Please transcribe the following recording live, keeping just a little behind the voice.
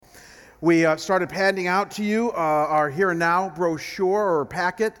We started handing out to you our Here and Now brochure or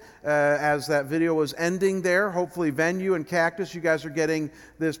packet as that video was ending there. Hopefully Venue and Cactus, you guys are getting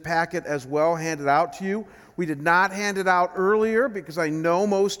this packet as well handed out to you. We did not hand it out earlier because I know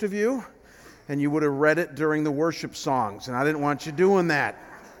most of you, and you would have read it during the worship songs, and I didn't want you doing that.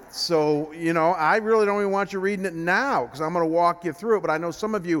 So, I really don't even want you reading it now because I'm going to walk you through it, but I know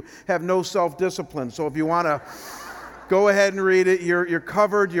some of you have no self-discipline, so if you want to go ahead and read it. You're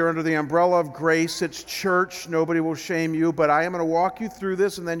covered. You're under the umbrella of grace. It's church. Nobody will shame you. But I am going to walk you through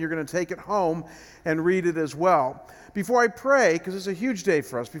this, and then you're going to take it home and read it as well. Before I pray, because it's a huge day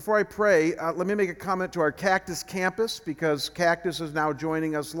for us, before I pray, let me make a comment to our Cactus campus, because Cactus is now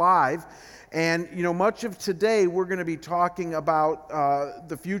joining us live. And, much of today we're going to be talking about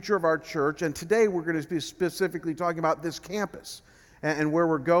the future of our church. And today we're going to be specifically talking about this campus and where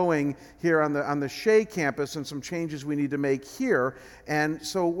we're going here on the Shea campus and some changes we need to make here. And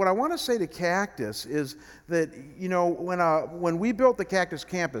so what I want to say to Cactus is that, when we built the Cactus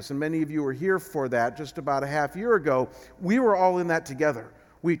campus, and many of you were here for that just about a half year ago, we were all in that together.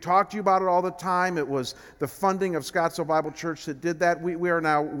 We talked to you about it all the time. It was the funding of Scottsdale Bible Church that did that. We are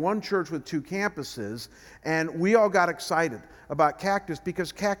now one church with two campuses, and we all got excited about Cactus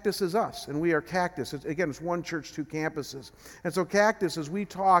because Cactus is us, and we are Cactus. It's one church, two campuses. And so Cactus, as we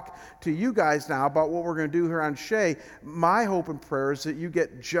talk to you guys now about what we're going to do here on Shea, my hope and prayer is that you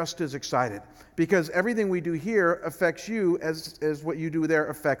get just as excited, because everything we do here affects you as what you do there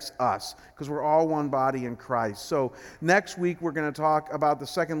affects us, because we're all one body in Christ. So next week we're going to talk about the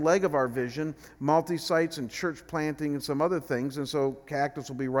second leg of our vision, multi-sites and church planting and some other things, and so Cactus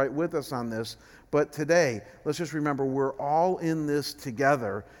will be right with us on this. But today, let's just remember we're all in this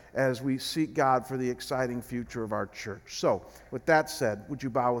together as we seek God for the exciting future of our church. So with that said, would you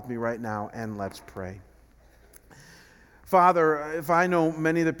bow with me right now and let's pray. Father, if I know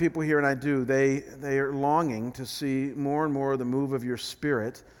many of the people here, and I do, they are longing to see more and more of the move of your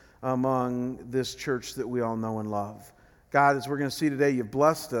Spirit among this church that we all know and love. God, as we're going to see today, you've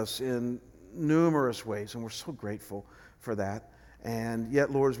blessed us in numerous ways, and we're so grateful for that. And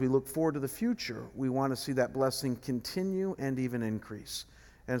yet, Lord, as we look forward to the future, we want to see that blessing continue and even increase.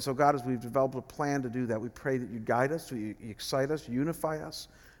 And so, God, as we've developed a plan to do that, we pray that you guide us, you excite us, unify us,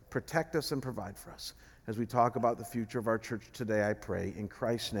 protect us, and provide for us. As we talk about the future of our church today, I pray in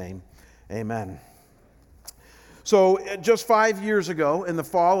Christ's name, amen. So just 5 years ago, in the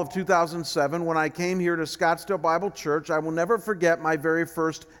fall of 2007, when I came here to Scottsdale Bible Church, I will never forget my very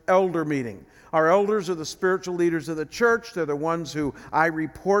first elder meeting. Our elders are the spiritual leaders of the church. They're the ones who I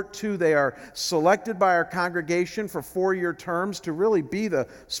report to. They are selected by our congregation for 4-year terms to really be the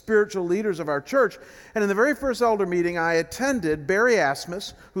spiritual leaders of our church. And in the very first elder meeting I attended, Barry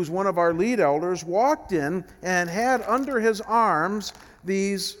Asmus, who's one of our lead elders, walked in and had under his arms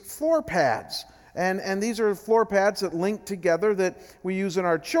these floor pads. And these are floor pads that link together that we use in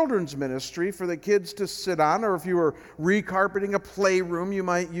our children's ministry for the kids to sit on, or if you were recarpeting a playroom, you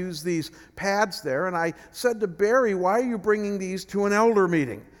might use these pads there. And I said to Barry, why are you bringing these to an elder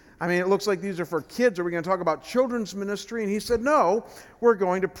meeting? I mean, it looks like these are for kids. Are we going to talk about children's ministry? And he said, no, we're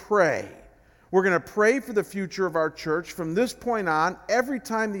going to pray. We're going to pray for the future of our church. From this point on, every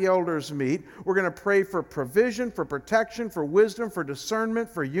time the elders meet, we're going to pray for provision, for protection, for wisdom, for discernment,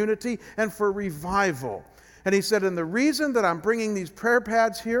 for unity, and for revival. And he said, and the reason that I'm bringing these prayer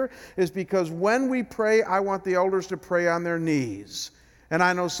pads here is because when we pray, I want the elders to pray on their knees. And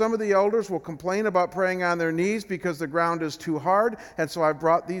I know some of the elders will complain about praying on their knees because the ground is too hard, and so I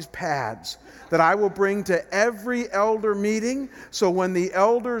brought these pads that I will bring to every elder meeting, so when the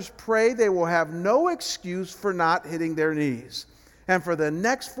elders pray, they will have no excuse for not hitting their knees. And for the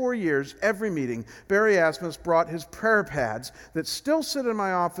next 4 years, every meeting, Barry Asmus brought his prayer pads that still sit in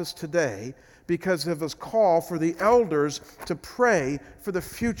my office today because of his call for the elders to pray for the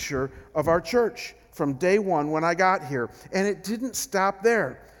future of our church. From day one when I got here. And it didn't stop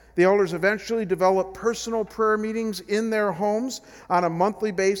there. The elders eventually developed personal prayer meetings in their homes on a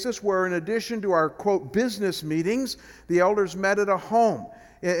monthly basis, where in addition to our, quote, business meetings, the elders met at a home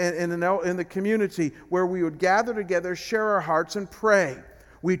in the community where we would gather together, share our hearts, and pray.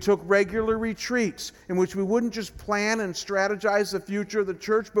 We took regular retreats in which we wouldn't just plan and strategize the future of the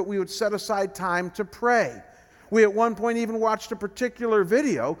church, but we would set aside time to pray. We at one point even watched a particular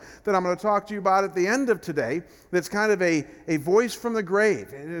video that I'm going to talk to you about at the end of today that's kind of a voice from the grave.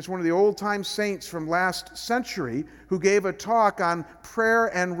 It's one of the old-time saints from last century who gave a talk on prayer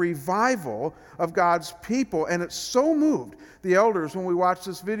and revival of God's people. And it so moved the elders when we watched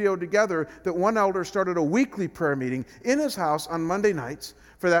this video together that one elder started a weekly prayer meeting in his house on Monday nights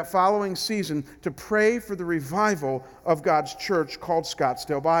for that following season to pray for the revival of God's church called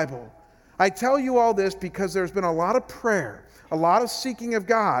Scottsdale Bible. I tell you all this because there's been a lot of prayer, a lot of seeking of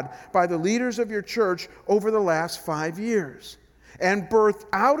God by the leaders of your church over the last 5 years. And birthed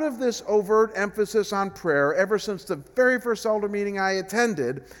out of this overt emphasis on prayer, ever since the very first elder meeting I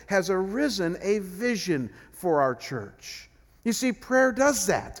attended, has arisen a vision for our church. You see, prayer does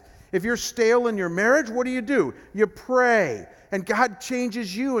that. If you're stale in your marriage, what do? You pray, and God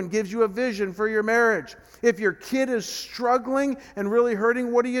changes you and gives you a vision for your marriage. If your kid is struggling and really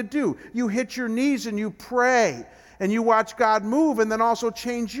hurting, what do? You hit your knees and you pray, and you watch God move and then also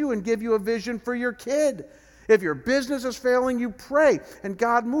change you and give you a vision for your kid. If your business is failing, you pray, and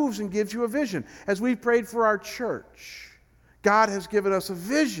God moves and gives you a vision. As we prayed for our church, God has given us a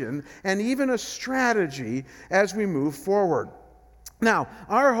vision and even a strategy as we move forward. Now,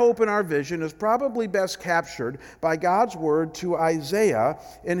 our hope and our vision is probably best captured by God's word to Isaiah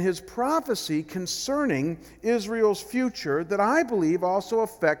in his prophecy concerning Israel's future that I believe also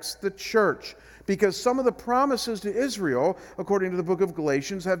affects the church. Because some of the promises to Israel, according to the book of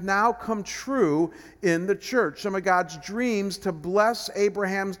Galatians, have now come true in the church. Some of God's dreams to bless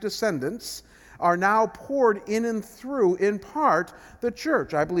Abraham's descendants are now poured in and through, in part, the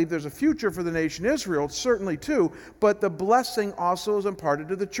church. I believe there's a future for the nation Israel, certainly too, but the blessing also is imparted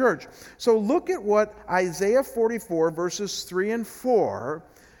to the church. So look at what Isaiah 44, verses 3 and 4,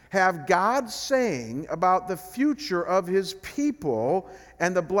 have God saying about the future of his people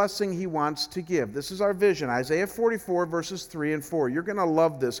and the blessing he wants to give. This is our vision, Isaiah 44, verses 3 and 4. You're going to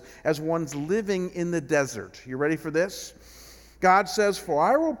love this as one's living in the desert. You ready for this? God says, "For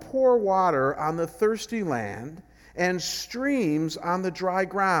I will pour water on the thirsty land and streams on the dry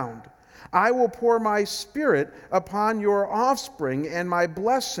ground. I will pour my spirit upon your offspring and my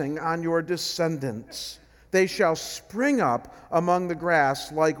blessing on your descendants. They shall spring up among the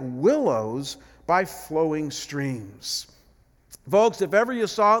grass like willows by flowing streams." Folks, if ever you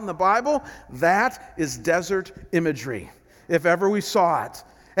saw it in the Bible, that is desert imagery. If ever we saw it.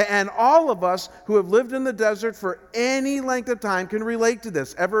 And all of us who have lived in the desert for any length of time can relate to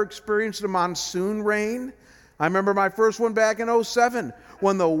this. Ever experienced a monsoon rain? I remember my first one back in 2007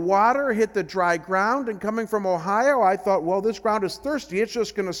 when the water hit the dry ground, and coming from Ohio, I thought, well, this ground is thirsty. It's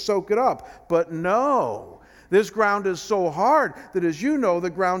just going to soak it up. But no. This ground is so hard that, as you know, the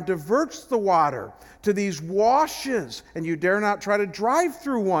ground diverts the water to these washes, and you dare not try to drive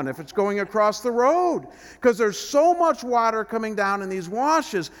through one if it's going across the road, because there's so much water coming down in these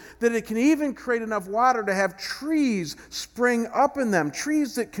washes that it can even create enough water to have trees spring up in them,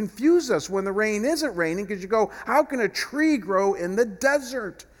 trees that confuse us when the rain isn't raining, because you go, how can a tree grow in the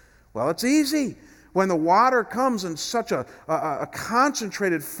desert? Well, it's easy. When the water comes in such a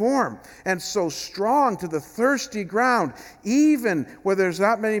concentrated form and so strong to the thirsty ground, even where there's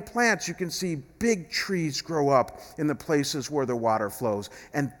not many plants, you can see big trees grow up in the places where the water flows.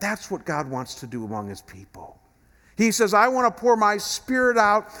 And that's what God wants to do among his people. He says, I want to pour my spirit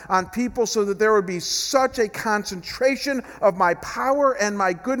out on people so that there would be such a concentration of my power and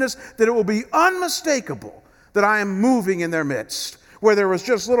my goodness that it will be unmistakable that I am moving in their midst. Where there was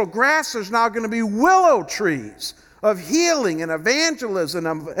just little grass, there's now going to be willow trees of healing and evangelism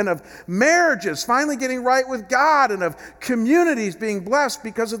and of marriages finally getting right with God and of communities being blessed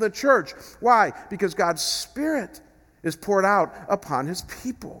because of the church. Why? Because God's Spirit is poured out upon his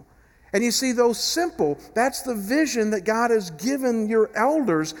people. And you see, though simple, that's the vision that God has given your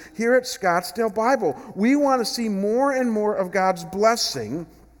elders here at Scottsdale Bible. We want to see more and more of God's blessing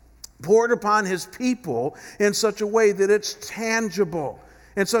poured upon his people in such a way that it's tangible,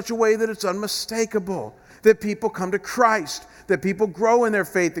 in such a way that it's unmistakable, that people come to Christ, that people grow in their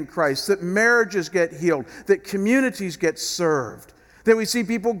faith in Christ, that marriages get healed, that communities get served, that we see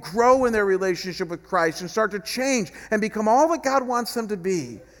people grow in their relationship with Christ and start to change and become all that God wants them to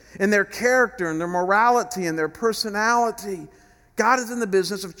be in their character and their morality and their personality. God is in the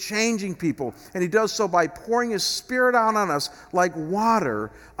business of changing people, and he does so by pouring his Spirit out on us like water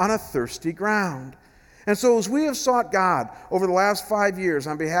on a thirsty ground. And so as we have sought God over the last 5 years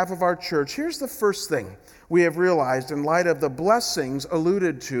on behalf of our church, here's the first thing we have realized in light of the blessings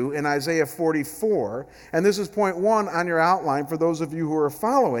alluded to in Isaiah 44, and this is point 1 on your outline for those of you who are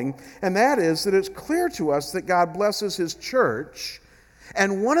following, and that is that it's clear to us that God blesses his church,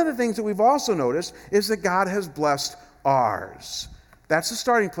 and one of the things that we've also noticed is that God has blessed ours. That's the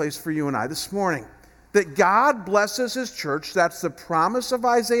starting place for you and I this morning. That God blesses his church, that's the promise of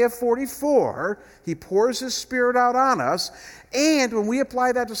Isaiah 44. He pours his Spirit out on us, and when we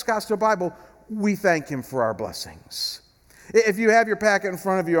apply that to Scottsdale Bible, we thank him for our blessings. If you have your packet in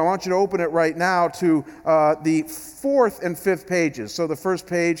front of you, I want you to open it right now to the 4th and 5th pages. So the first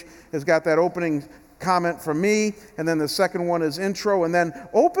page has got that opening comment from me, and then the second one is intro, and then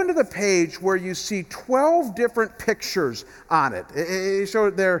open to the page where you see 12 different pictures on it. It showed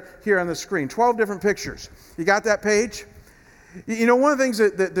it there here on the screen, 12 different pictures. You got that page? You know, one of the things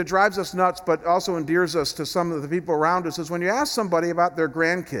that drives us nuts, but also endears us to some of the people around us, is when you ask somebody about their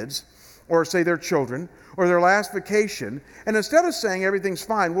grandkids, or say their children, or their last vacation, and instead of saying everything's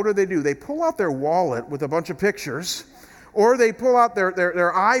fine, what do? They pull out their wallet with a bunch of pictures, or they pull out their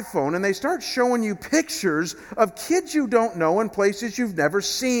iPhone and they start showing you pictures of kids you don't know and places you've never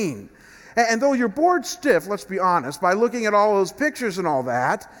seen. And though you're bored stiff, let's be honest, by looking at all those pictures and all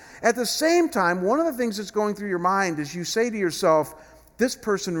that, at the same time, one of the things that's going through your mind is you say to yourself, this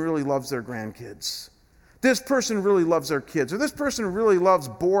person really loves their grandkids. This person really loves their kids. Or this person really loves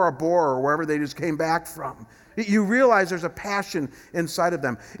Bora Bora or wherever they just came back from. You realize there's a passion inside of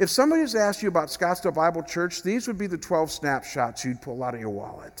them. If somebody has asked you about Scottsdale Bible Church, these would be the 12 snapshots you'd pull out of your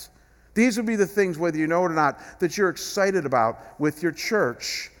wallet. These would be the things, whether you know it or not, that you're excited about with your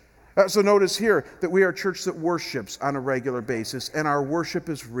church. So notice here that we are a church that worships on a regular basis, and our worship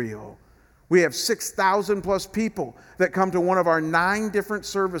is real. We have 6,000 plus people that come to one of our 9 different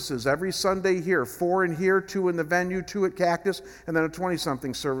services every Sunday here, 4 in here, 2 in the venue, 2 at Cactus, and then a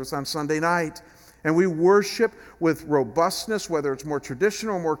 20-something service on Sunday night. And we worship with robustness, whether it's more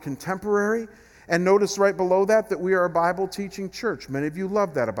traditional or more contemporary. And notice right below that we are a Bible teaching church. Many of you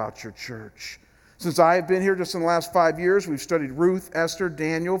love that about your church. Since I have been here just in the last 5 years, we've studied Ruth, Esther,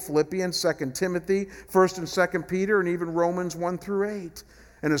 Daniel, Philippians, 2 Timothy, 1 and 2 Peter, and even Romans 1 through 8.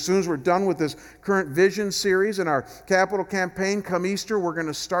 And as soon as we're done with this current vision series and our capital campaign, come Easter, we're going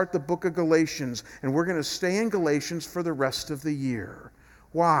to start the book of Galatians. And we're going to stay in Galatians for the rest of the year.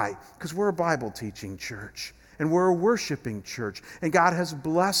 Why? Because we're a Bible teaching church. And we're a worshiping church. And God has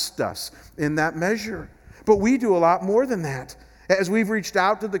blessed us in that measure. But we do a lot more than that. As we've reached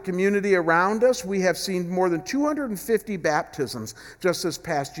out to the community around us, we have seen more than 250 baptisms just this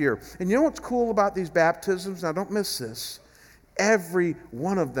past year. And you know what's cool about these baptisms? Now, don't miss this. Every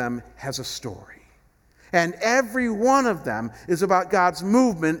one of them has a story. And every one of them is about God's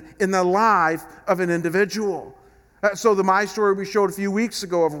movement in the life of an individual. So the My Story we showed a few weeks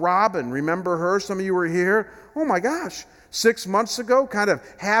ago of Robin, remember her? Some of you were here. Oh my gosh. 6 months ago, kind of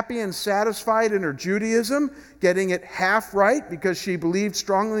happy and satisfied in her Judaism, getting it half right because she believed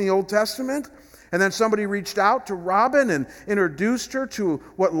strongly in the Old Testament. And then somebody reached out to Robin and introduced her to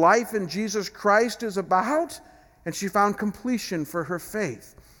what life in Jesus Christ is about. And she found completion for her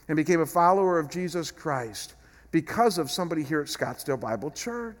faith and became a follower of Jesus Christ because of somebody here at Scottsdale Bible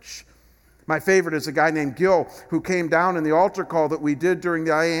Church. My favorite is a guy named Gil who came down in the altar call that we did during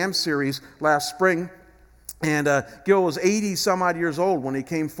the I Am series last spring. And Gil was 80 some odd years old when he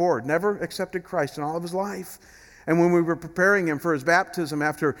came forward, never accepted Christ in all of his life. And when we were preparing him for his baptism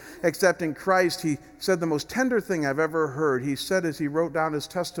after accepting Christ, he said the most tender thing I've ever heard. He said as he wrote down his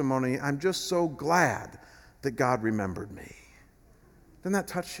testimony, "I'm just so glad that God remembered me." Didn't that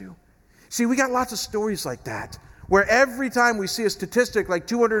touch you? See, we got lots of stories like that, where every time we see a statistic like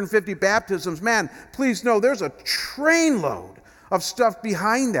 250 baptisms, man, please know there's a trainload of stuff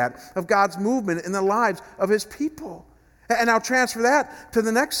behind that, of God's movement in the lives of his people. And I'll transfer that to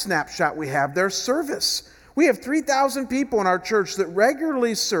the next snapshot we have, their service. We have 3,000 people in our church that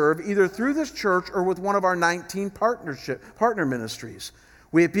regularly serve either through this church or with one of our 19 partner ministries.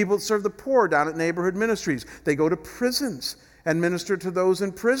 We have people that serve the poor down at Neighborhood Ministries. They go to prisons and minister to those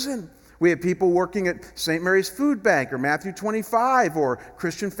in prison. We have people working at St. Mary's Food Bank or Matthew 25 or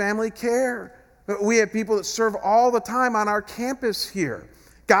Christian Family Care. We have people that serve all the time on our campus here.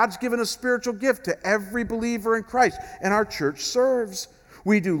 God's given a spiritual gift to every believer in Christ, and our church serves.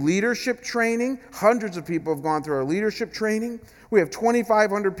 We do leadership training. Hundreds of people have gone through our leadership training. We have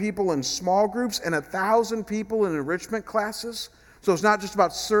 2,500 people in small groups and 1,000 people in enrichment classes. So it's not just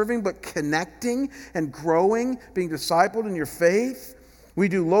about serving, but connecting and growing, being discipled in your faith. We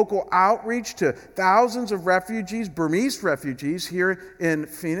do local outreach to thousands of refugees, Burmese refugees here in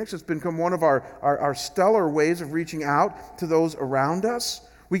Phoenix. It's become one of our stellar ways of reaching out to those around us.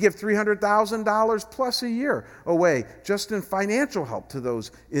 We give $300,000 plus a year away just in financial help to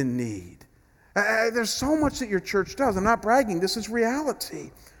those in need. There's so much that your church does. I'm not bragging. This is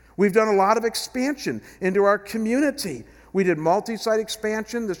reality. We've done a lot of expansion into our community. We did multi-site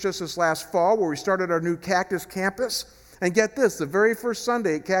expansion just this last fall where we started our new Cactus campus. And get this, the very first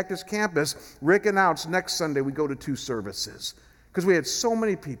Sunday at Cactus Campus, Rick announced next Sunday we go to 2 services because we had so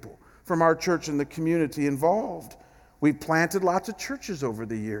many people from our church and the community involved. We've planted lots of churches over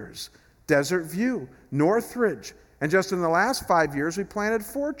the years. Desert View, Northridge, and just in the last 5 years, we planted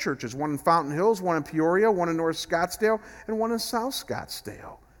 4 churches, one in Fountain Hills, one in Peoria, one in North Scottsdale, and one in South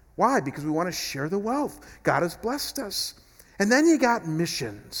Scottsdale. Why? Because we want to share the wealth. God has blessed us. And then you got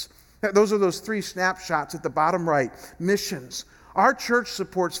missions. Those are those 3 snapshots at the bottom right. Missions. Our church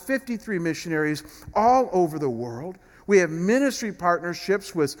supports 53 missionaries all over the world. We have ministry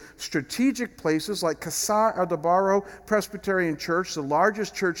partnerships with strategic places like Qasr al-Dabbaro Presbyterian Church, the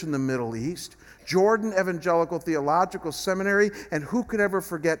largest church in the Middle East, Jordan Evangelical Theological Seminary, and who could ever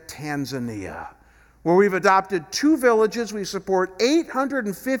forget Tanzania, where we've adopted 2 villages. We support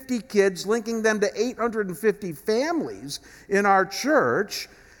 850 kids, linking them to 850 families in our church.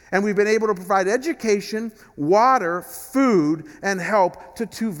 And we've been able to provide education, water, food, and help to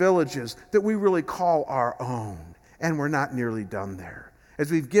 2 villages that we really call our own. And we're not nearly done there,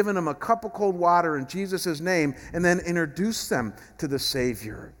 as we've given them a cup of cold water in Jesus' name and then introduced them to the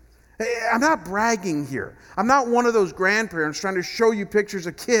Savior. I'm not bragging here. I'm not one of those grandparents trying to show you pictures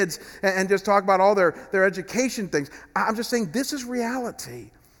of kids and just talk about all their education things. I'm just saying this is reality.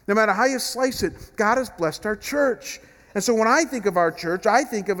 No matter how you slice it, God has blessed our church. And so when I think of our church, I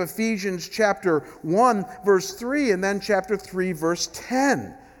think of Ephesians chapter 1, verse 3, and then chapter 3, verse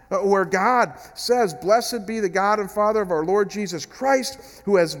 10. Where God says, "Blessed be the God and Father of our Lord Jesus Christ,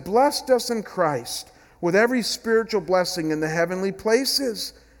 who has blessed us in Christ with every spiritual blessing in the heavenly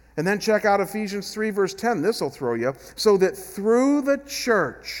places." And then check out Ephesians 3, verse 10. This will throw you. "So that through the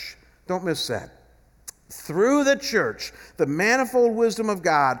church," don't miss that, "through the church, the manifold wisdom of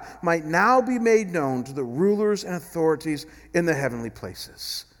God might now be made known to the rulers and authorities in the heavenly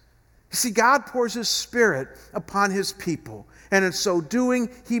places." You see, God pours His Spirit upon His people. And in so doing,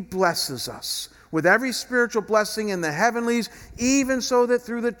 He blesses us with every spiritual blessing in the heavenlies, even so that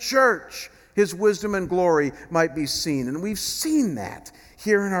through the church, His wisdom and glory might be seen. And we've seen that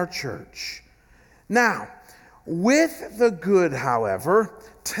here in our church. Now, with the good, however,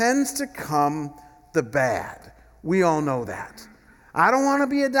 tends to come the bad. We all know that. I don't want to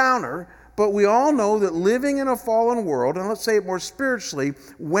be a downer, but we all know that living in a fallen world, and let's say it more spiritually,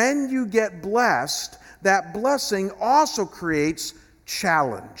 when you get blessed, that blessing also creates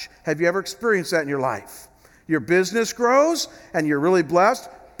challenge. Have you ever experienced that in your life? Your business grows and you're really blessed,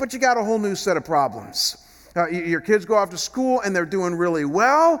 but you got a whole new set of problems. Your kids go off to school and they're doing really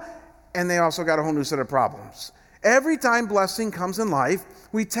well, and they also got a whole new set of problems. Every time blessing comes in life,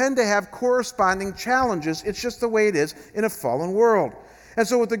 we tend to have corresponding challenges. It's just the way it is in a fallen world. And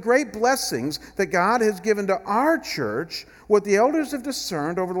so with the great blessings that God has given to our church, what the elders have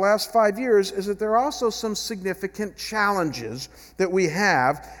discerned over the last 5 years is that there are also some significant challenges that we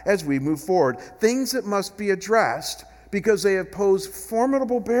have as we move forward. Things that must be addressed because they have posed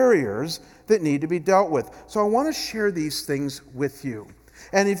formidable barriers that need to be dealt with. So I want to share these things with you.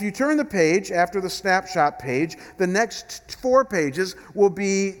 And if you turn the page after the snapshot page, the next 4 pages will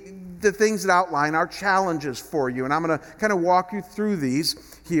be the things that outline our challenges for you. And I'm going to kind of walk you through these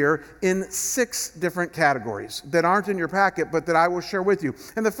here in 6 different categories that aren't in your packet, but that I will share with you.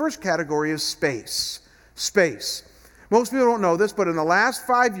 And the first category is space. Space. Most people don't know this, but in the last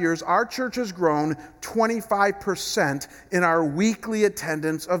 5 years, our church has grown 25% in our weekly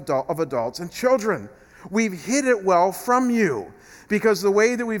attendance of adults and children. We've hid it well from you, because the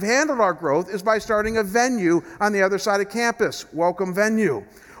way that we've handled our growth is by starting a venue on the other side of campus. Welcome venue.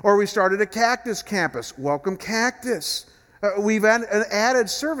 Or we started a Cactus campus. Welcome Cactus. We've added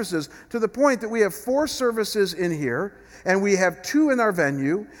services to the point that we have 4 services in here, and we have 2 in our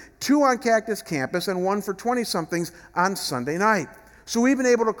venue, 2 on Cactus campus, and 1 for 20-somethings on Sunday night. So we've been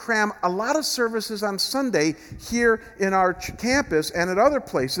able to cram a lot of services on Sunday here in our campus and at other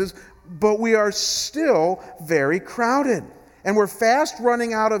places, but we are still very crowded. And we're fast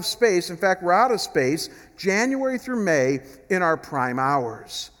running out of space. In fact, we're out of space January through May in our prime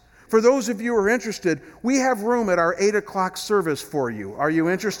hours. For those of you who are interested, we have room at our 8 o'clock service for you. Are you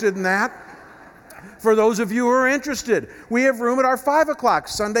interested in that? For those of you who are interested, we have room at our 5 o'clock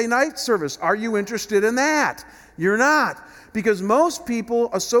Sunday night service. Are you interested in that? You're not. Because most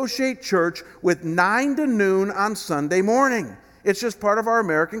people associate church with 9 to noon on Sunday morning. It's just part of our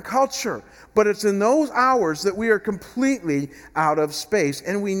American culture. But it's in those hours that we are completely out of space,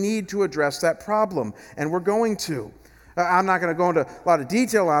 and we need to address that problem, and we're going to. I'm not going to go into a lot of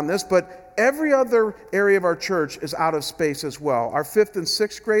detail on this, but every other area of our church is out of space as well. Our 5th and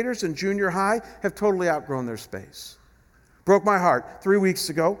 6th graders in junior high have totally outgrown their space. Broke my heart. 3 weeks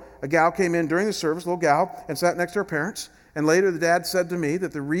ago, a gal came in during the service, a little gal, and sat next to her parents. And later the dad said to me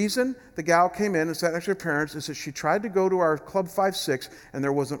that the reason the gal came in and sat next to her parents is that she tried to go to our Club 5-6 and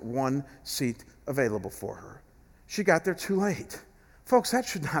there wasn't 1 seat available for her. She got there too late. Folks, that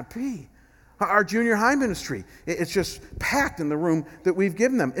should not be. Our junior high ministry, it's just packed in the room that we've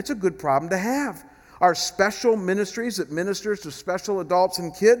given them. It's a good problem to have. Our special ministries that ministers to special adults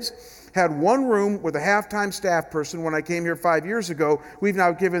and kids had one room with a half-time staff person. When I came here 5 years ago, we've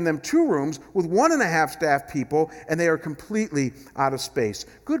now given them 2 rooms with 1.5 staff people, and they are completely out of space.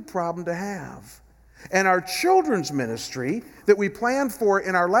 Good problem to have. And our children's ministry that we planned for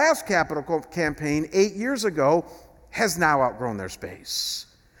in our last capital campaign 8 years ago has now outgrown their space.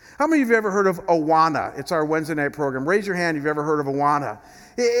 How many of you have ever heard of Awana? It's our Wednesday night program. Raise your hand if you've ever heard of Awana.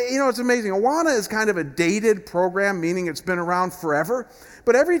 You know, it's amazing. Awana is kind of a dated program, meaning it's been around forever.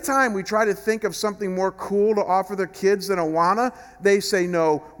 But every time we try to think of something more cool to offer their kids than Awana, they say,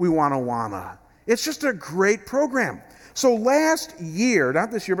 no, we want Awana. It's just a great program. So last year,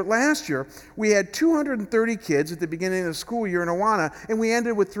 not this year, but last year, we had 230 kids at the beginning of the school year in Awana, and we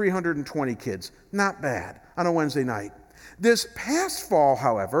ended with 320 kids. Not bad on a Wednesday night. This past fall,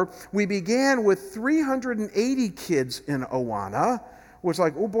 however, we began with 380 kids in Awana, which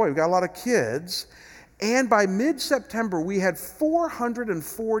like, oh boy, we've got a lot of kids. And by mid-September, we had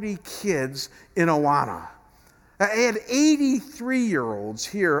 440 kids in Awana. I had 83-year-olds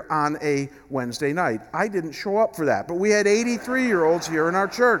here on a Wednesday night. I didn't show up for that, but we had 83-year-olds here in our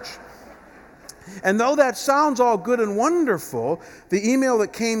church. And though that sounds all good and wonderful, the email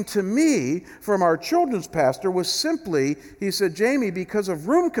that came to me from our children's pastor was simply, he said, Jamie, because of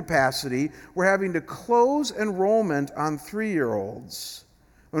room capacity, we're having to close enrollment on 3-year-olds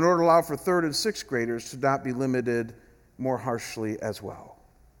in order to allow for 3rd and 6th graders to not be limited more harshly as well.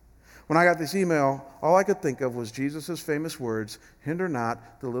 When I got this email, all I could think of was Jesus' famous words, hinder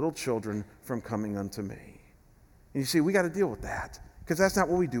not the little children from coming unto me. And you see, we got to deal with that because that's not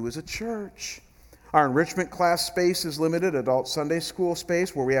what we do as a church. Our enrichment class space is limited, adult Sunday school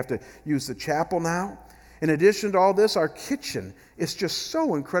space where we have to use the chapel now. In addition to all this, our kitchen is just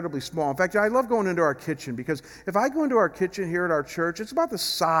so incredibly small. In fact, I love going into our kitchen because if I go into our kitchen here at our church, it's about the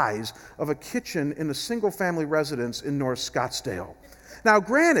size of a kitchen in a single-family residence in North Scottsdale. Now,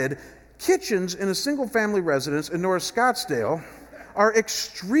 granted, kitchens in a single-family residence in North Scottsdale are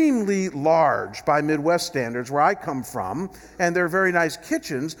extremely large by Midwest standards where I come from, and they're very nice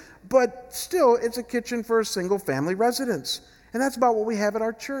kitchens, but still, it's a kitchen for a single-family residence. And that's about what we have at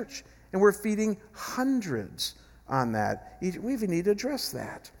our church. And we're feeding hundreds on that. We even need to address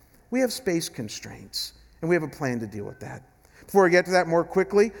that. We have space constraints, and we have a plan to deal with that. Before I get to that more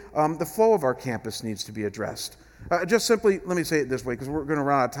quickly, the flow of our campus needs to be addressed. Just simply, let me say it this way, because we're going to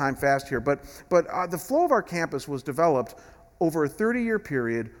run out of time fast here, but the flow of our campus was developed over a 30-year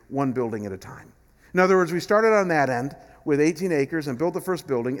period, one building at a time. In other words, we started on that end with 18 acres and built the first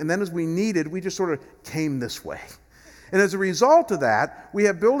building, and then as we needed, we just sort of came this way. And as a result of that, we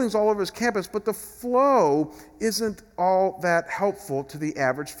have buildings all over this campus, but the flow isn't all that helpful to the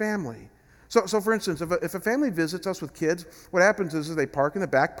average family. So for instance, if a family visits us with kids, what happens is they park in the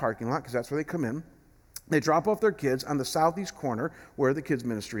back parking lot, because that's where they come in. They drop off their kids on the southeast corner where the kids'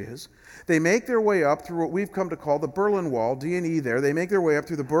 ministry is. They make their way up through what we've come to call the Berlin Wall, D&E there. They make their way up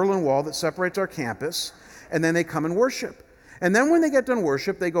through the Berlin Wall that separates our campus, and then they come and worship. And then when they get done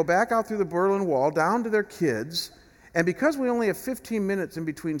worship, they go back out through the Berlin Wall down to their kids. And because we only have 15 minutes in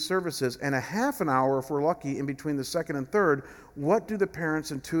between services and a half an hour, if we're lucky, in between the second and third, what do the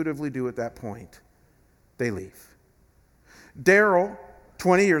parents intuitively do at that point? They leave. Daryl,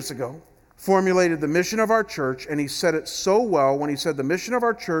 20 years ago, formulated the mission of our church, and he said it so well when he said the mission of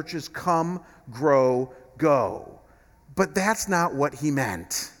our church is come, grow, go. But that's not what he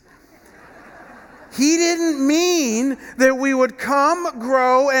meant. He didn't mean that we would come,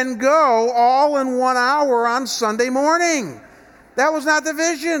 grow, and go all in 1 hour on Sunday morning. That was not the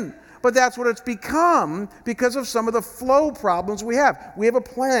vision. But that's what it's become because of some of the flow problems we have. We have a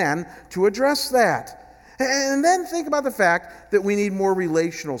plan to address that. And then think about the fact that we need more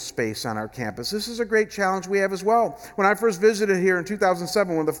relational space on our campus. This is a great challenge we have as well. When I first visited here in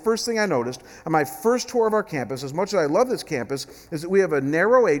 2007, one of the first things I noticed on my first tour of our campus, as much as I love this campus, is that we have a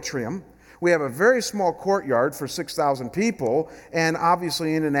narrow atrium. We have a very small courtyard for 6,000 people, and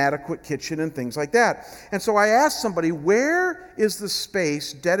obviously an inadequate kitchen and things like that. And so I asked somebody, where is the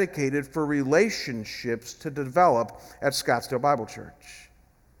space dedicated for relationships to develop at Scottsdale Bible Church?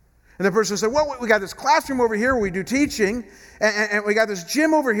 And the person said, well, we got this classroom over here where we do teaching, and we got this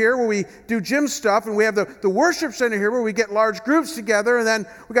gym over here where we do gym stuff, and we have the worship center here where we get large groups together, and then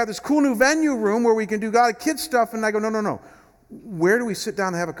we got this cool new venue room where we can do a lot of kids stuff. And I go, no. Where do we sit down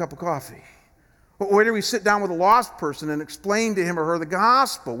and have a cup of coffee? Where do we sit down with a lost person and explain to him or her the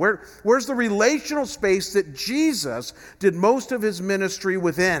gospel? Where's the relational space that Jesus did most of his ministry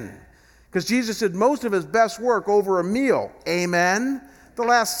within? Because Jesus did most of his best work over a meal. Amen? The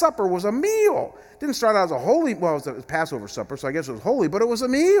Last Supper was a meal. It didn't start out as a holy, well, it was a Passover supper, so I guess it was holy, but it was a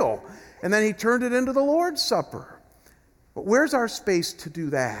meal. And then he turned it into the Lord's Supper. But where's our space to do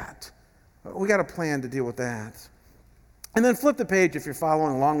that? We got a plan to deal with that. And then flip the page if you're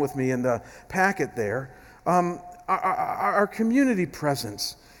following along with me in the packet there. Our community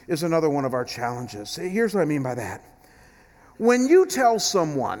presence is another one of our challenges. Here's what I mean by that. When you tell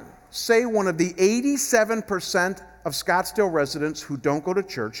someone, say one of the 87% of Scottsdale residents who don't go to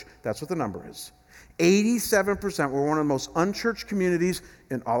church, that's what the number is. 87%, we're one of the most unchurched communities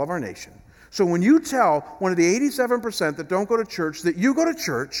in all of our nation. So when you tell one of the 87% that don't go to church that you go to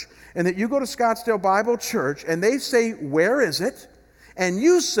church and that you go to Scottsdale Bible Church, and they say, where is it? And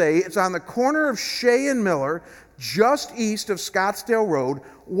you say it's on the corner of Shea and Miller, just east of Scottsdale Road,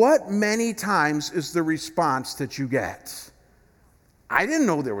 what many times is the response that you get? I didn't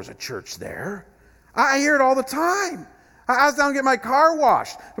know there was a church there. I hear it all the time. I was down to get my car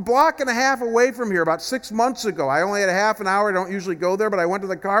washed, a block and a half away from here about 6 months ago. I only had a half an hour. I don't usually go there, but I went to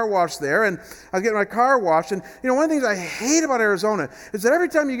the car wash there, and I was getting my car washed. And, one of the things I hate about Arizona is that every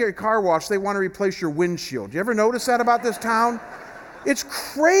time you get a car washed, they want to replace your windshield. You ever notice that about this town? It's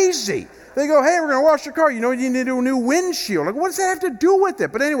crazy. They go, hey, we're going to wash your car. You need to do a new windshield. Like, what does that have to do with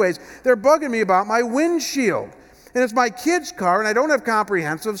it? But anyways, they're bugging me about my windshield. And it's my kid's car, and I don't have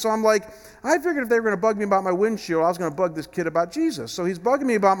comprehensive, so I'm like, I figured if they were going to bug me about my windshield, I was going to bug this kid about Jesus. So he's bugging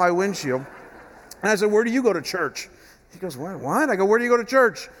me about my windshield. And I said, where do you go to church? He goes, what? I go, where do you go to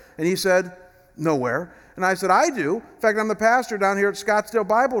church? And he said, nowhere. And I said, I do. In fact, I'm the pastor down here at Scottsdale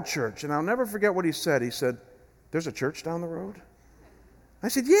Bible Church. And I'll never forget what he said. He said, there's a church down the road? I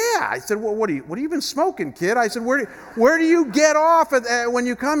said, yeah. I said, well, what have you been smoking, kid? I said, where do you get off when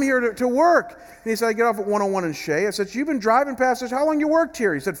you come here to work? And he said, I get off at 101 in Shea. I said, so you've been driving past this. How long you worked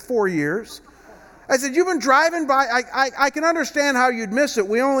here? He said, 4 years. I said, you've been driving by. I can understand how you'd miss it.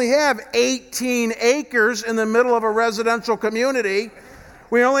 We only have 18 acres in the middle of a residential community.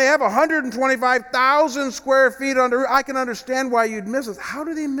 We only have 125,000 square feet under. I can understand why you'd miss us. How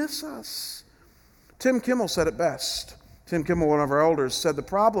do they miss us? Tim Kimmel said it best. Tim Kimmel, one of our elders, said the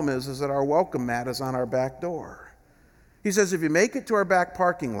problem is that our welcome mat is on our back door. He says if you make it to our back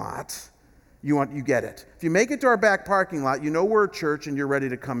parking lot, you get it. If you make it to our back parking lot, you know we're a church and you're ready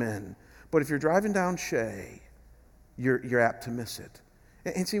to come in. But if you're driving down Shea, you're apt to miss it.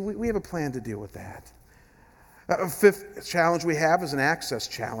 And see, we have a plan to deal with that. A fifth challenge we have is an access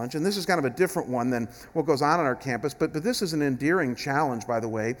challenge, and this is kind of a different one than what goes on our campus, but this is an endearing challenge, by the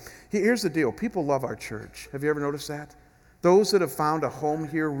way. Here's the deal. People love our church. Have you ever noticed that? Those that have found a home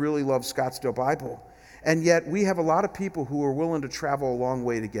here really love Scottsdale Bible. And yet we have a lot of people who are willing to travel a long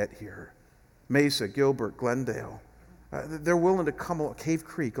way to get here. Mesa, Gilbert, Glendale. They're willing to come Cave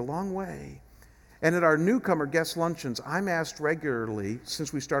Creek, a long way. And at our newcomer guest luncheons, I'm asked regularly,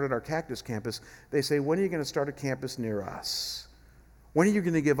 since we started our Cactus campus, they say, when are you going to start a campus near us? When are you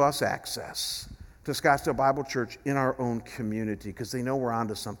going to give us access to Scottsdale Bible Church in our own community? Because they know we're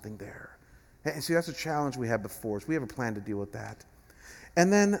onto something there. And see, that's a challenge we have before us. We have a plan to deal with that.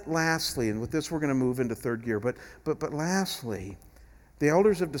 And then lastly, and with this we're going to move into third gear, but lastly, the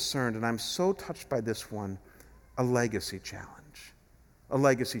elders have discerned, and I'm so touched by this one, a legacy challenge. A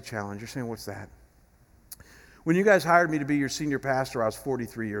legacy challenge. You're saying, what's that? When you guys hired me to be your senior pastor, I was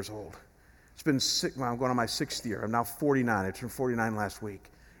 43 years old. It's been I'm going on my 6th year. I'm now 49. I turned 49 last week.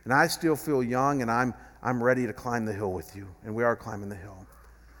 And I still feel young, and I'm ready to climb the hill with you. And we are climbing the hill.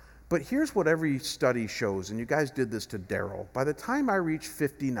 But here's what every study shows, and you guys did this to Daryl. By the time I reach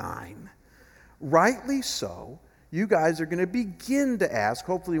 59, rightly so, you guys are going to begin to ask,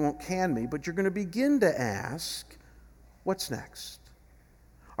 hopefully you won't can me, but you're going to begin to ask, what's next?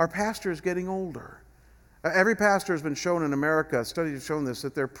 Our pastor is getting older. Every pastor has been shown in America, studies have shown this,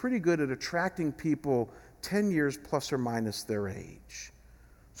 that they're pretty good at attracting people 10 years plus or minus their age.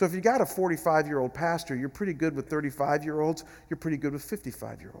 So if you got a 45-year-old pastor, you're pretty good with 35-year-olds, you're pretty good with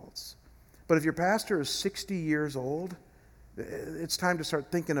 55-year-olds. But if your pastor is 60 years old, it's time to start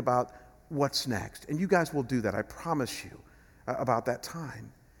thinking about what's next. And you guys will do that, I promise you, about that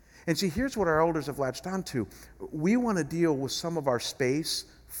time. And see, here's what our elders have latched onto. We want to deal with some of our space,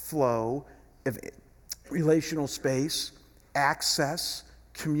 flow, relational space, access,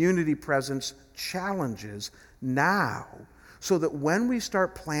 community presence challenges now, so that when we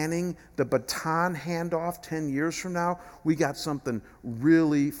start planning the baton handoff 10 years from now, we got something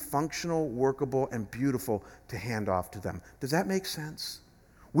really functional, workable, and beautiful to hand off to them. Does that make sense?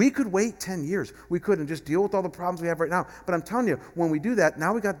 We could wait 10 years. We could and just deal with all the problems we have right now. But I'm telling you, when we do that,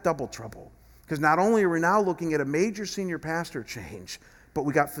 now we got double trouble. Because not only are we now looking at a major senior pastor change, but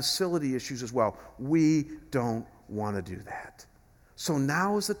we got facility issues as well. We don't want to do that. So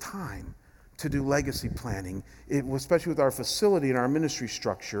now is the time to do legacy planning, especially with our facility and our ministry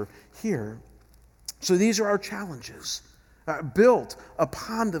structure here. So these are our challenges, built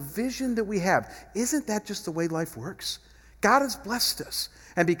upon the vision that we have. Isn't that just the way life works? God has blessed us.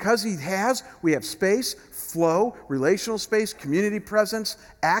 And because he has, we have space, flow, relational space, community presence,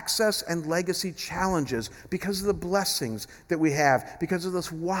 access, and legacy challenges because of the blessings that we have, because of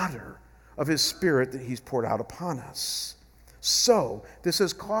this water of his Spirit that he's poured out upon us. So, this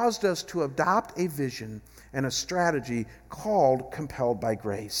has caused us to adopt a vision and a strategy called Compelled by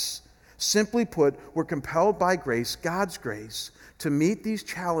Grace. Simply put, we're compelled by grace, God's grace, to meet these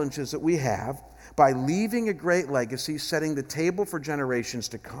challenges that we have by leaving a great legacy, setting the table for generations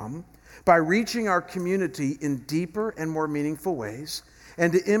to come, by reaching our community in deeper and more meaningful ways,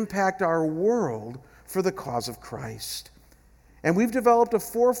 and to impact our world for the cause of Christ. And we've developed a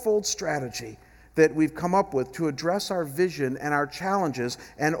fourfold strategy that we've come up with to address our vision and our challenges.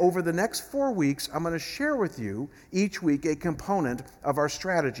 And over the next 4 weeks, I'm going to share with you each week a component of our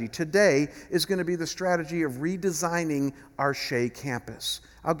strategy. Today is going to be the strategy of redesigning our Shea campus.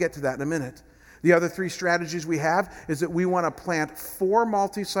 I'll get to that in a minute. The other 3 strategies we have is that we want to plant 4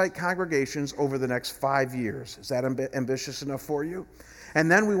 multi-site congregations over the next 5 years. Is that ambitious enough for you? And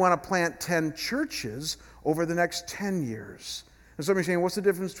then we want to plant 10 churches over the next 10 years. And somebody's saying, what's the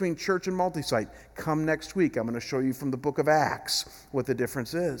difference between church and multi-site? Come next week. I'm going to show you from the book of Acts what the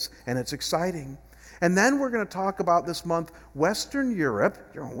difference is. And it's exciting. And then we're going to talk about this month Western Europe,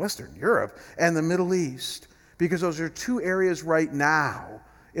 and the Middle East. Because those are 2 areas right now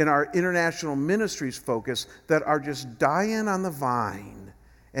in our international ministries focus that are just dying on the vine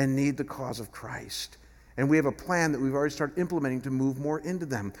and need the cause of Christ. And we have a plan that we've already started implementing to move more into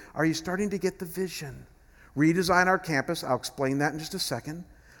them. Are you starting to get the vision? Redesign our campus. I'll explain that in just a second.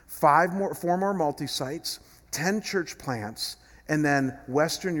 4 more multi-sites, 10 church plants, and then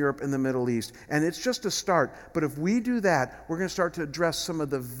Western Europe and the Middle East. And it's just a start. But if we do that, we're going to start to address some of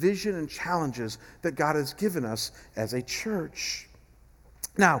the vision and challenges that God has given us as a church.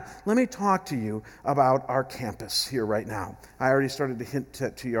 Now, let me talk to you about our campus here right now. I already started to hint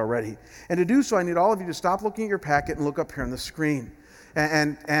to you already. And to do so, I need all of you to stop looking at your packet and look up here on the screen.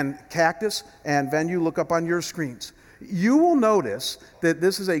 And Cactus and Venue, look up on your screens. You will notice that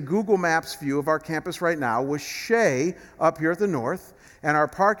this is a Google Maps view of our campus right now with Shea up here at the north and our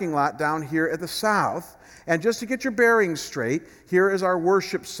parking lot down here at the south. And just to get your bearings straight, here is our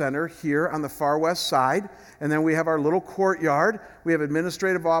worship center here on the far west side. And then we have our little courtyard. We have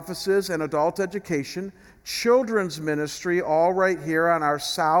administrative offices and adult education, children's ministry, all right here on our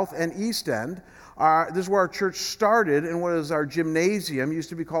south and east end. This is where our church started in what is our gymnasium, used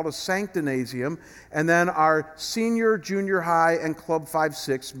to be called a sanctinasium, and then our senior, junior high, and Club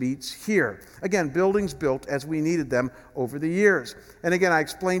 5-6 meets here. Again, buildings built as we needed them over the years. And again, I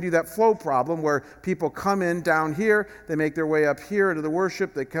explained to you that flow problem where people come in down here, they make their way up here into the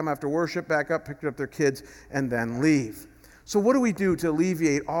worship, they come after worship, back up, pick up their kids, and then leave. So what do we do to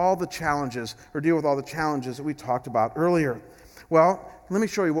alleviate all the challenges or deal with all the challenges that we talked about earlier? Well, let me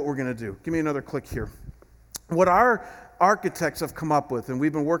show you what we're going to do. Give me another click here. What our architects have come up with, and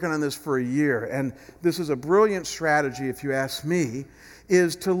we've been working on this for a year, and this is a brilliant strategy if you ask me,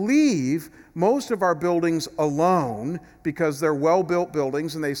 is to leave most of our buildings alone because they're well-built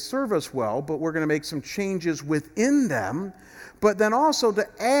buildings and they serve us well, but we're going to make some changes within them, but then also to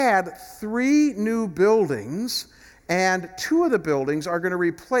add 3 new buildings. And 2 of the buildings are going to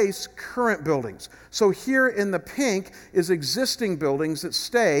replace current buildings. So here in the pink is existing buildings that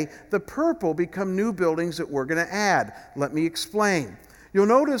stay. The purple become new buildings that we're going to add. Let me explain. You'll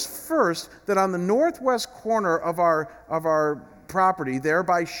notice first that on the northwest corner of our property, there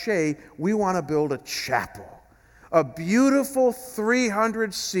by Shea, we want to build a chapel. A beautiful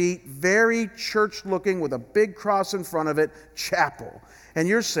 300-seat, very church-looking with a big cross in front of it, chapel. And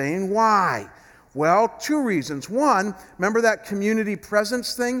you're saying, why? Well, 2 reasons. 1, remember that community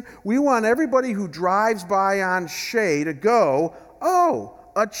presence thing? We want everybody who drives by on Shea to go, oh,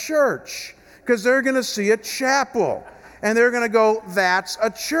 a church, because they're going to see a chapel. And they're going to go, that's a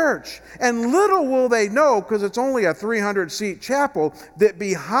church. And little will they know, because it's only a 300-seat chapel, that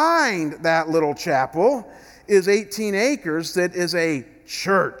behind that little chapel is 18 acres that is a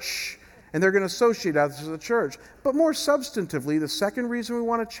church. And they're going to associate us as a church. But more substantively, the second reason we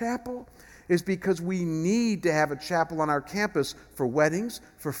want a chapel is because we need to have a chapel on our campus for weddings,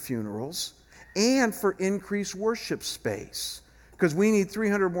 for funerals, and for increased worship space. because we need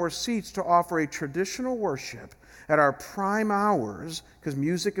 300 more seats to offer a traditional worship at our prime hours, because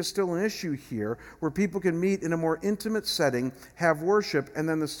music is still an issue here, where people can meet in a more intimate setting, have worship, and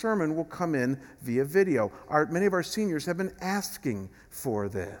then the sermon will come in via video. Many of our seniors have been asking for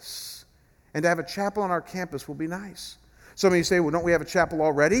this. And to have a chapel on our campus will be nice. Some of you say, well, don't we have a chapel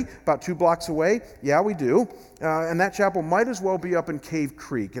already, about 2 blocks away? Yeah, we do. And that chapel might as well be up in Cave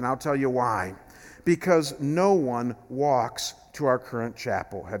Creek, and I'll tell you why. Because no one walks to our current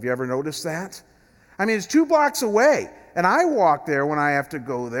chapel. Have you ever noticed that? I mean, it's 2 blocks away, and I walk there when I have to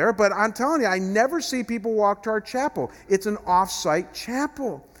go there, but I'm telling you, I never see people walk to our chapel. It's an off-site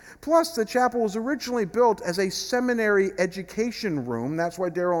chapel. Plus, the chapel was originally built as a seminary education room. That's why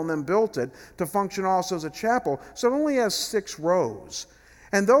Darrell and them built it, to function also as a chapel. So it only has 6 rows.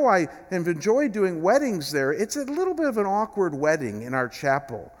 And though I have enjoyed doing weddings there, it's a little bit of an awkward wedding in our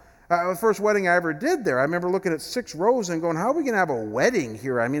chapel. The first wedding I ever did there, I remember looking at 6 rows and going, how are we going to have a wedding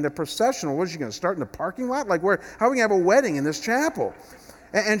here? I mean, the processional, what is she going to start in the parking lot? Like, how are we going to have a wedding in this chapel?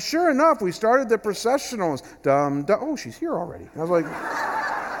 And sure enough, we started the processional. Oh, she's here already. I was like,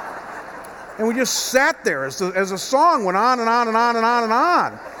 and we just sat there as the song went on and on and on and on and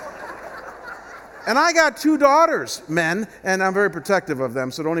on. And I got 2 daughters, men, and I'm very protective of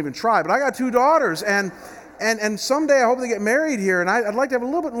them, so don't even try. But I got 2 daughters, and someday I hope they get married here, and I'd like to have a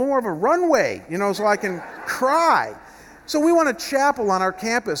little bit more of a runway, so I can cry. So we want a chapel on our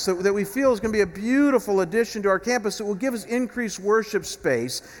campus that we feel is going to be a beautiful addition to our campus that will give us increased worship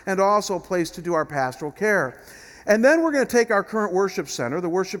space and also a place to do our pastoral care. And then we're going to take our current worship center, the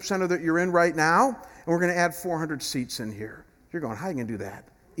worship center that you're in right now, and we're going to add 400 seats in here. You're going, how are you going to do that?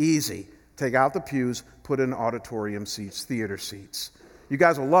 Easy. Take out the pews, put in auditorium seats, theater seats. You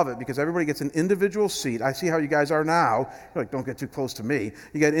guys will love it because everybody gets an individual seat. I see how you guys are now. You're like, don't get too close to me.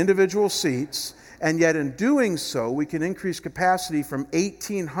 You get individual seats, and yet in doing so, we can increase capacity from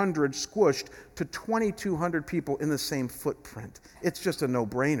 1,800 squished to 2,200 people in the same footprint. It's just a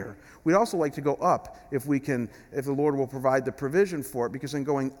no-brainer. We'd also like to go up if the Lord will provide the provision for it, because in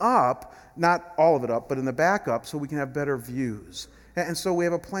going up, not all of it up, but in the back up, so we can have better views. And so we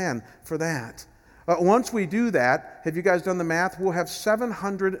have a plan for that. Once we do that, have you guys done the math? We'll have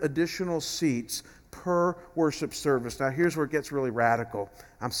 700 additional seats per worship service. Now, here's where it gets really radical.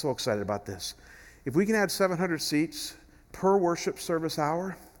 I'm so excited about this. If we can add 700 seats per worship service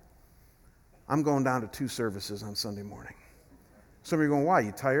hour, I'm going down to 2 services on Sunday morning. Some of you are going, why?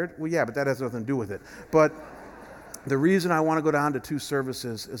 You tired? Well, yeah, but that has nothing to do with it. But the reason I want to go down to 2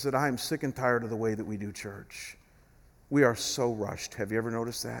 services is that I am sick and tired of the way that we do church. We are so rushed. Have you ever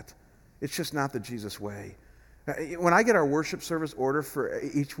noticed that? It's just not the Jesus way. When I get our worship service order for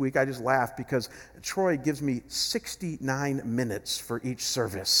each week, I just laugh because Troy gives me 69 minutes for each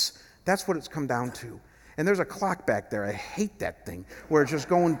service. That's what it's come down to. And there's a clock back there. I hate that thing, where it's just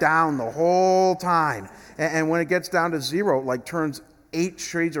going down the whole time. And when it gets down to 0, like turns 8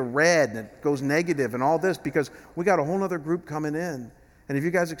 shades of red and it goes negative and all this, because we got a whole other group coming in. And have you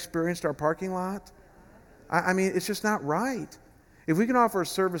guys experienced our parking lot? I mean, it's just not right. If we can offer a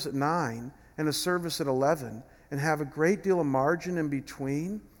service at 9 and a service at 11 and have a great deal of margin in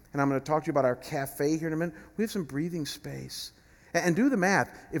between, and I'm going to talk to you about our cafe here in a minute, we have some breathing space. And do the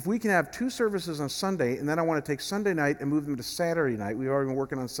math. If we can have 2 services on Sunday, and then I want to take Sunday night and move them to Saturday night, we've already been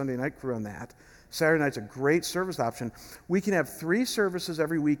working on Sunday night crew on that. Saturday night's a great service option. We can have 3 services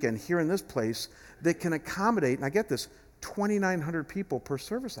every weekend here in this place that can accommodate, and I get this, 2,900 people per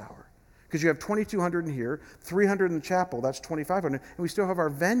service hour. Because you have 2,200 in here, 300 in the chapel, that's 2,500, and we still have our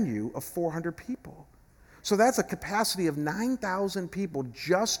venue of 400 people. So that's a capacity of 9,000 people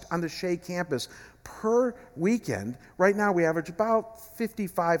just on the Shea campus per weekend. Right now we average about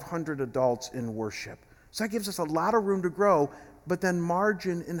 5,500 adults in worship. So that gives us a lot of room to grow, but then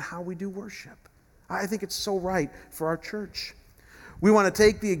margin in how we do worship. I think it's so right for our church. We want to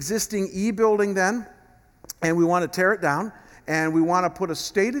take the existing E-building then, and we want to tear it down. And we want to put a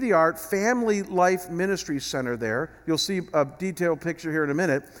state-of-the-art family life ministry center there. You'll see a detailed picture here in a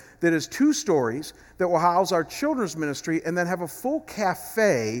minute that is 2 stories that will house our children's ministry and then have a full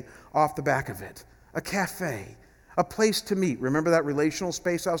cafe off the back of it. A cafe, a place to meet. Remember that relational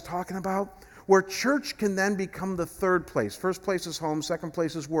space I was talking about? Where church can then become the 3rd place. First place is home, 2nd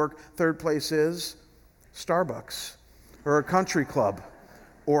place is work, 3rd place is Starbucks or a country club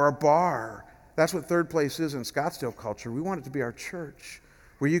or a bar. That's what 3rd place is in Scottsdale culture. We want it to be our church,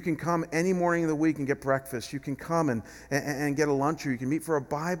 where you can come any morning of the week and get breakfast. You can come and get a lunch, or you can meet for a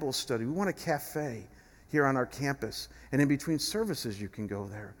Bible study. We want a cafe here on our campus. And in between services, you can go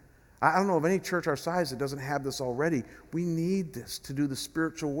there. I don't know of any church our size that doesn't have this already. We need this to do the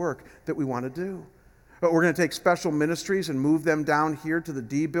spiritual work that we want to do. But we're going to take special ministries and move them down here to the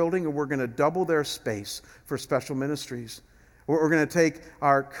D building, and we're going to double their space for special ministries. We're going to take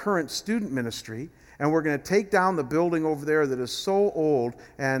our current student ministry, and we're going to take down the building over there that is so old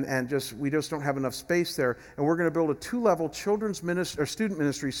and we just don't have enough space there. And we're going to build a 2-level children's ministry or student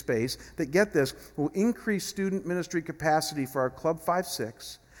ministry space that, get this, will increase student ministry capacity for our Club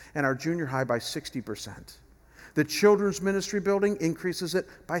 5-6 and our junior high by 60%. The children's ministry building increases it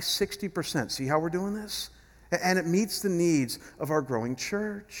by 60%. See how we're doing this? And it meets the needs of our growing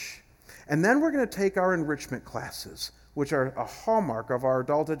church. And then we're going to take our enrichment classes, which are a hallmark of our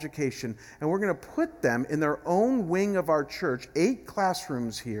adult education, and we're going to put them in their own wing of our church, 8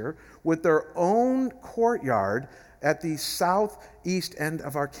 classrooms here, with their own courtyard at the southeast end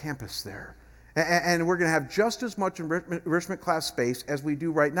of our campus there. And we're going to have just as much enrichment class space as we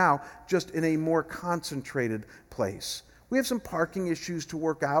do right now, just in a more concentrated place. We have some parking issues to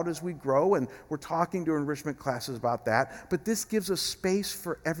work out as we grow, and we're talking to enrichment classes about that, but this gives us space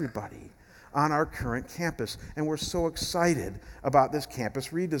for everybody on our current campus, and we're so excited about this campus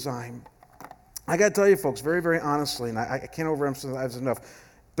redesign. I got to tell you, folks, very, very honestly, and I can't overemphasize enough,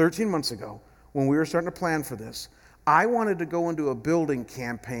 13 months ago, when we were starting to plan for this, I wanted to go into a building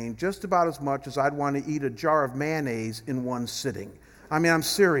campaign just about as much as I'd want to eat a jar of mayonnaise in one sitting. I mean, I'm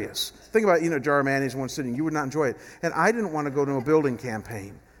serious. Think about eating a jar of mayonnaise in one sitting. You would not enjoy it. And I didn't want to go to a building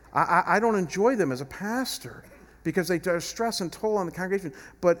campaign. I don't enjoy them as a pastor, because they are stress and toll on the congregation.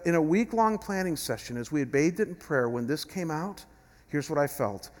 But in a week-long planning session, as we had bathed it in prayer, when this came out, here's what I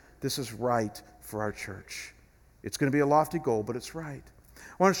felt. This is right for our church. It's going to be a lofty goal, but it's right.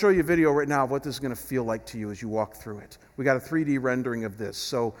 I want to show you a video right now of what this is going to feel like to you as you walk through it. We got a 3D rendering of this.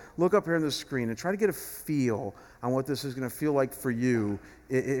 So look up here on the screen and try to get a feel on what this is going to feel like for you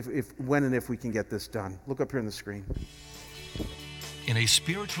when and if we can get this done. Look up here on the screen. In a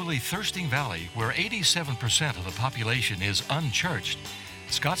spiritually thirsting valley where 87% of the population is unchurched,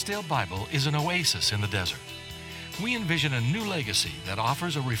 Scottsdale Bible is an oasis in the desert. We envision a new legacy that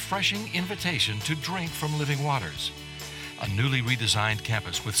offers a refreshing invitation to drink from living waters. A newly redesigned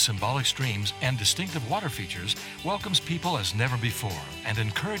campus with symbolic streams and distinctive water features welcomes people as never before and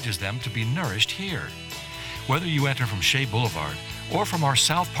encourages them to be nourished here. Whether you enter from Shea Boulevard or from our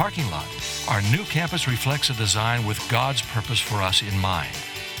south parking lot, our new campus reflects a design with God's purpose for us in mind.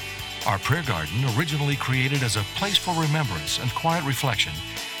 Our prayer garden, originally created as a place for remembrance and quiet reflection,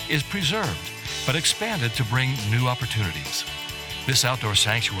 is preserved but expanded to bring new opportunities. This outdoor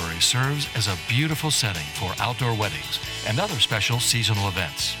sanctuary serves as a beautiful setting for outdoor weddings and other special seasonal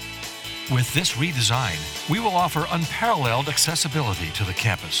events. With this redesign, we will offer unparalleled accessibility to the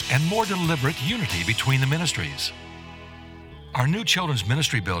campus and more deliberate unity between the ministries. Our new children's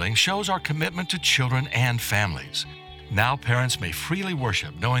ministry building shows our commitment to children and families. Now parents may freely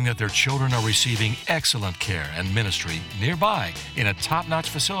worship knowing that their children are receiving excellent care and ministry nearby in a top-notch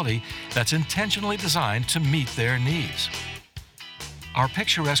facility that's intentionally designed to meet their needs. Our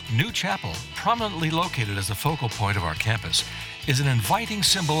picturesque new chapel, prominently located as the focal point of our campus, is an inviting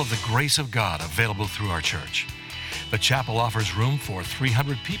symbol of the grace of God available through our church. The chapel offers room for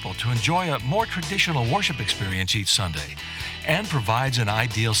 300 people to enjoy a more traditional worship experience each Sunday and provides an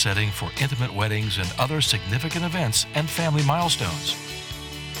ideal setting for intimate weddings and other significant events and family milestones.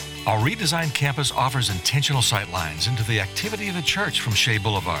 Our redesigned campus offers intentional sightlines into the activity of the church from Shea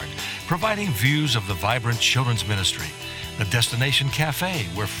Boulevard, providing views of the vibrant children's ministry, the Destination Cafe,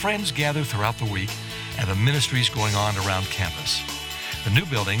 where friends gather throughout the week, and the ministries going on around campus. The new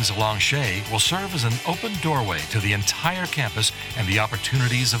buildings along Shea will serve as an open doorway to the entire campus and the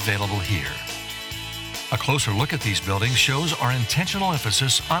opportunities available here. A closer look at these buildings shows our intentional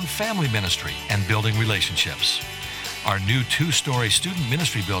emphasis on family ministry and building relationships. Our new 2-story student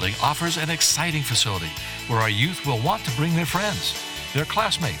ministry building offers an exciting facility where our youth will want to bring their friends, their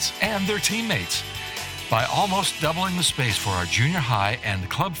classmates, and their teammates. By almost doubling the space for our junior high and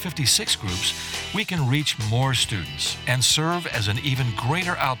Club 56 groups, we can reach more students and serve as an even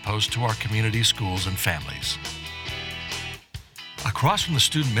greater outpost to our community schools and families. Across from the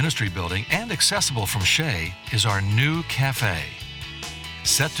student ministry building and accessible from Shea is our new cafe.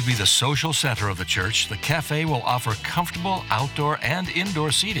 Set to be the social center of the church, the cafe will offer comfortable outdoor and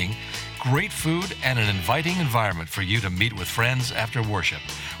indoor seating, great food, and an inviting environment for you to meet with friends after worship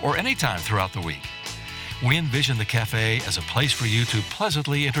or anytime throughout the week. We envision the cafe as a place for you to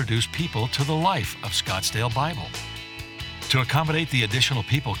pleasantly introduce people to the life of Scottsdale Bible. To accommodate the additional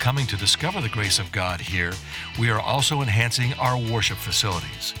people coming to discover the grace of God here, we are also enhancing our worship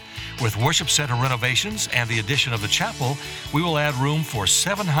facilities. With worship center renovations and the addition of the chapel, we will add room for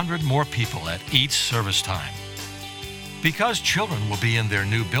 700 more people at each service time. Because children will be in their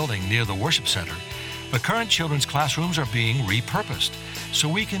new building near the worship center, The current children's classrooms are being repurposed so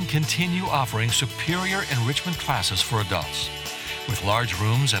we can continue offering superior enrichment classes for adults. With large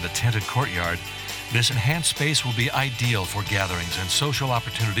rooms and a tented courtyard, this enhanced space will be ideal for gatherings and social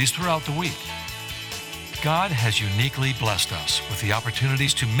opportunities throughout the week. God has uniquely blessed us with the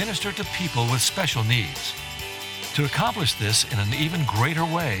opportunities to minister to people with special needs. To accomplish this in an even greater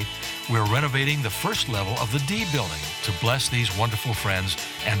way, we're renovating the first level of the D building to bless these wonderful friends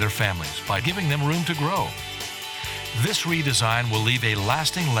and their families by giving them room to grow. This redesign will leave a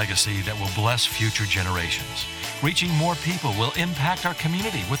lasting legacy that will bless future generations. Reaching more people will impact our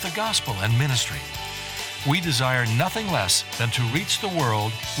community with the gospel and ministry. We desire nothing less than to reach the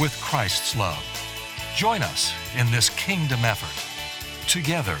world with Christ's love. Join us in this kingdom effort.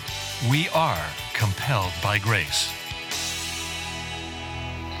 Together, we are compelled by grace.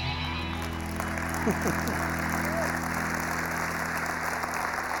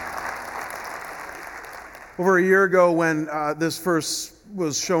 Over a year ago when this first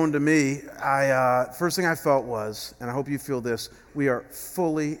was shown to me, first thing I felt was, and I hope you feel this, we are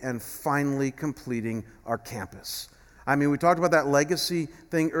fully and finally completing our campus. I mean, we talked about that legacy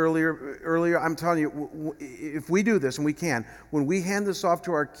thing earlier. I'm telling you, if we do this, and we can, when we hand this off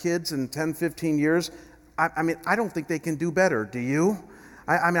to our kids in 10, 15 years, I don't think they can do better. Do you?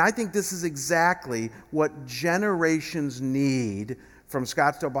 I think this is exactly what generations need from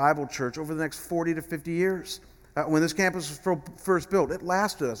Scottsdale Bible Church over the next 40 to 50 years. When this campus was first built, it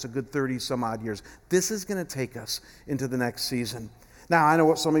lasted us a good 30 some odd years. This is going to take us into the next season. Now, I know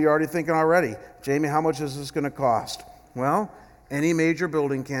what some of you are already thinking already. Jamie, how much is this going to cost? Well, any major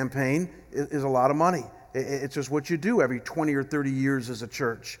building campaign is a lot of money. It's just what you do every 20 or 30 years as a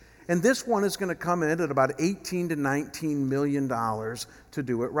church. And this one is going to come in at about $18 to $19 million to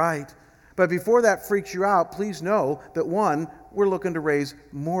do it right. But before that freaks you out, please know that one, we're looking to raise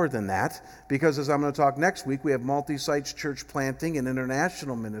more than that, because as I'm going to talk next week, we have multi-sites church planting and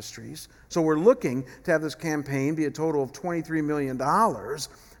international ministries. So we're looking to have this campaign be a total of $23 million.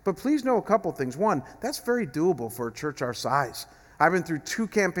 But please know a couple things. One, that's very doable for a church our size. I've been through 2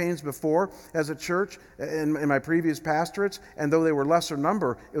 campaigns before as a church in my previous pastorates, and though they were lesser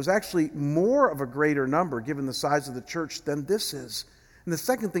number, it was actually more of a greater number given the size of the church than this is. And the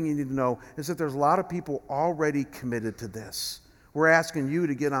second thing you need to know is that there's a lot of people already committed to this. We're asking you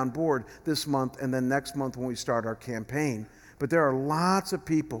to get on board this month and then next month when we start our campaign. But there are lots of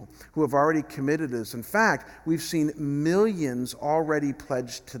people who have already committed to this. In fact, we've seen millions already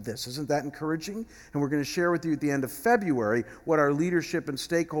pledged to this. Isn't that encouraging? And we're going to share with you at the end of February what our leadership and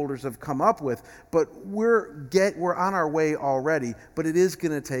stakeholders have come up with. But we're on our way already, but it is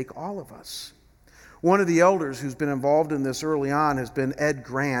going to take all of us. One of the elders who's been involved in this early on has been Ed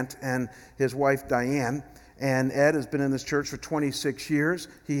Grant and his wife Diane. And Ed has been in this church for 26 years.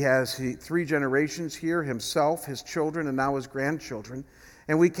 He has 3 generations here, himself, his children, and now his grandchildren.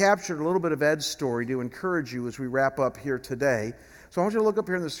 And we captured a little bit of Ed's story to encourage you as we wrap up here today. So I want you to look up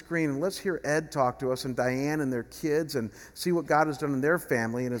here on the screen and let's hear Ed talk to us and Diane and their kids and see what God has done in their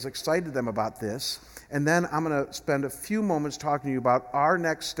family and has excited them about this. And then I'm going to spend a few moments talking to you about our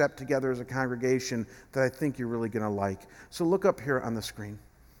next step together as a congregation that I think you're really going to like. So look up here on the screen.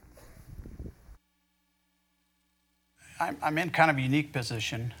 I'm in kind of a unique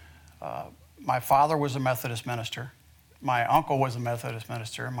position. My father was a Methodist minister. My uncle was a Methodist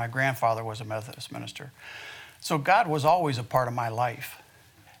minister. My grandfather was a Methodist minister. So God was always a part of my life.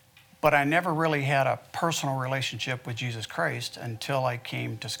 But I never really had a personal relationship with Jesus Christ until I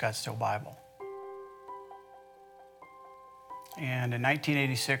came to Scottsdale Bible. And in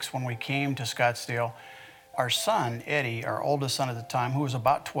 1986, when we came to Scottsdale, our son, Eddie, our oldest son at the time, who was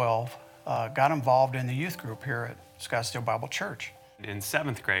about 12, got involved in the youth group here at Scottsdale Bible Church. In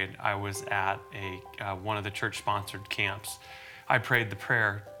 7th grade, I was at one of the church-sponsored camps. I prayed the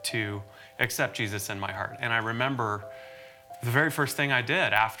prayer to accept Jesus in my heart. And I remember the very first thing I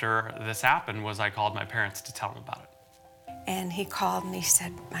did after this happened was I called my parents to tell them about it. And he called and he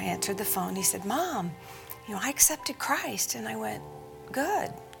said, I answered the phone. He said, Mom, I accepted Christ. And I went,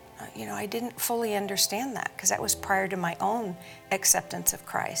 good. I didn't fully understand that because that was prior to my own acceptance of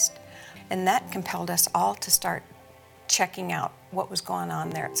Christ. And that compelled us all to start checking out what was going on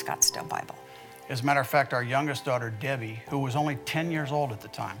there at Scottsdale Bible. As a matter of fact, our youngest daughter, Debbie, who was only 10 years old at the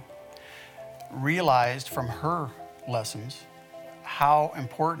time, realized from her lessons how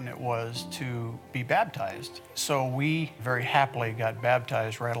important it was to be baptized. So we very happily got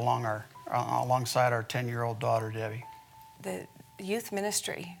baptized right alongside our 10-year-old daughter, Debbie. The youth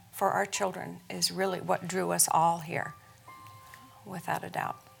ministry for our children is really what drew us all here, without a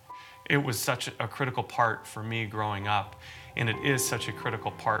doubt. It was such a critical part for me growing up, and it is such a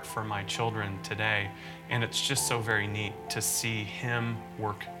critical part for my children today. And it's just so very neat to see him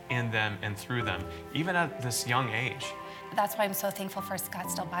work in them and through them, even at this young age. That's why I'm so thankful for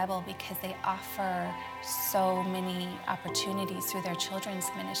Scottsdale Bible, because they offer so many opportunities through their children's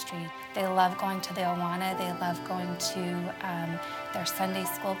ministry. They love going to the Awana, they love going to their Sunday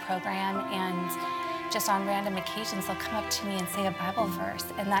school program, and just on random occasions, they'll come up to me and say a Bible verse,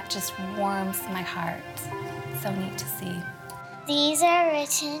 and that just warms my heart. So neat to see. These are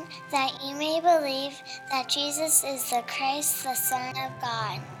written that you may believe that Jesus is the Christ, the Son of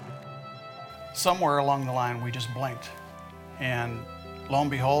God. Somewhere along the line, we just blinked. And lo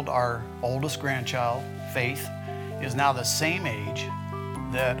and behold, our oldest grandchild, Faith, is now the same age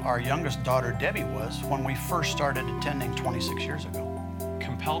that our youngest daughter, Debbie, was when we first started attending 26 years ago.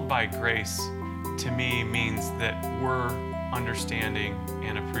 Compelled by grace, to me, means that we're understanding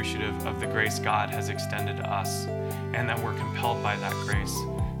and appreciative of the grace God has extended to us, and that we're compelled by that grace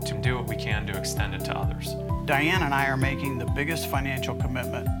to do what we can to extend it to others. Diane and I are making the biggest financial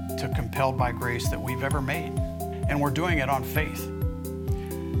commitment to Compelled by Grace that we've ever made, and we're doing it on faith.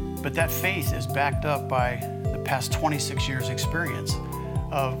 But that faith is backed up by the past 26 years' experience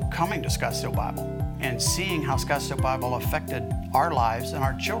of coming to Scottsdale Bible and seeing how Scottsdale Bible affected our lives and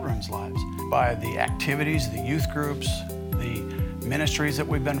our children's lives by the activities, the youth groups, the ministries that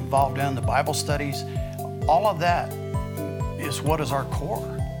we've been involved in, the Bible studies. All of that is what is our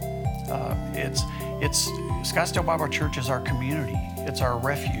core. It's Scottsdale Bible Church is our community. It's our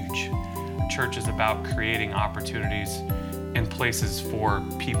refuge. Church is about creating opportunities and places for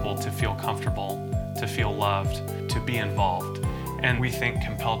people to feel comfortable, to feel loved, to be involved. And we think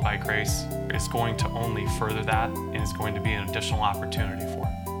Compelled by Grace is going to only further that, and is going to be an additional opportunity for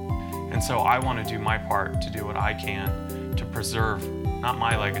it. And so I want to do my part to do what I can to preserve not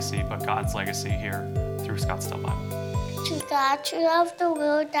my legacy, but God's legacy here through Scottsdale Bible. To God who loved the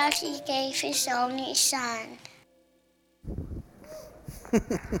world that he gave his only Son.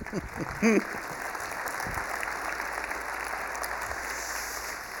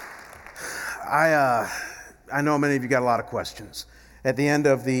 I know many of you got a lot of questions. At the end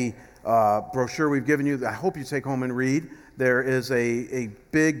of the brochure we've given you, I hope you take home and read. There is a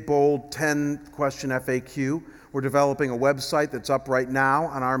big, bold 10-question FAQ. We're developing a website that's up right now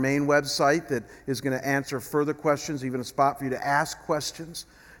on our main website that is going to answer further questions, even a spot for you to ask questions.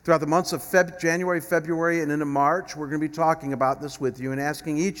 Throughout the months of January, February, and into March, we're going to be talking about this with you and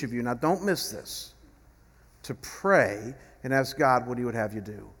asking each of you, now don't miss this, to pray and ask God what he would have you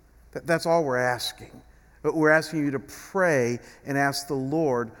do. That's all we're asking. But we're asking you to pray and ask the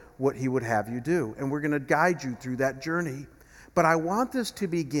Lord what he would have you do. And we're going to guide you through that journey. But I want this to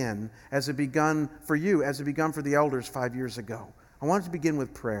begin as it begun for you, as it begun for the elders 5 years ago. I want it to begin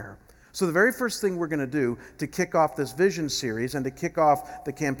with prayer. So the very first thing we're going to do to kick off this vision series and to kick off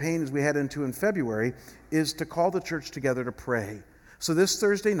the campaign as we head into in February is to call the church together to pray. So this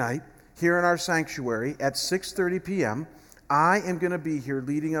Thursday night, here in our sanctuary at 6:30 p.m., I am going to be here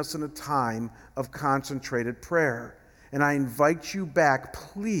leading us in a time of concentrated prayer. And I invite you back,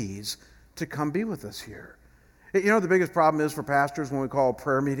 please, to come be with us here. You know, the biggest problem is for pastors when we call a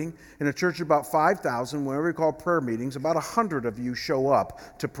prayer meeting. In a church of about 5,000, whenever we call prayer meetings, about 100 of you show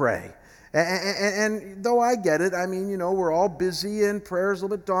up to pray. And though I get it, I mean, you know, we're all busy and prayer is a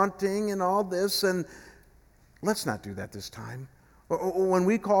little bit daunting and all this, and let's not do that this time. When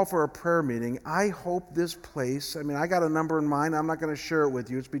we call for a prayer meeting, I hope this place, I mean, I got a number in mind. I'm not going to share it with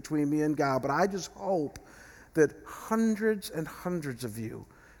you. It's between me and God. But I just hope that hundreds and hundreds of you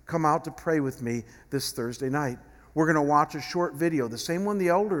come out to pray with me this Thursday night. We're going to watch a short video, the same one the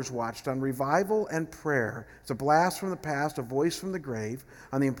elders watched on revival and prayer. It's a blast from the past, a voice from the grave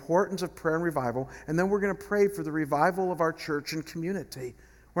on the importance of prayer and revival. And then we're going to pray for the revival of our church and community.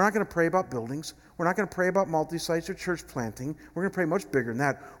 We're not going to pray about buildings. We're not going to pray about multi-sites or church planting. We're going to pray much bigger than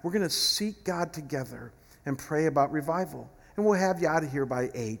that. We're going to seek God together and pray about revival. And we'll have you out of here by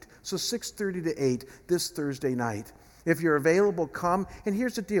 8. So 6:30 to 8 this Thursday night. If you're available, come. And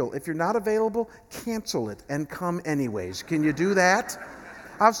here's the deal. If you're not available, cancel it and come anyways. Can you do that?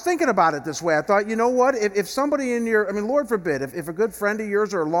 I was thinking about it this way. I thought, you know what? If somebody in your, I mean, Lord forbid, if a good friend of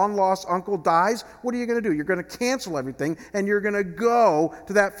yours or a long-lost uncle dies, what are you going to do? You're going to cancel everything and you're going to go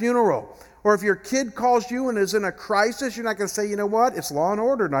to that funeral. Or if your kid calls you and is in a crisis, you're not going to say, you know what? It's law and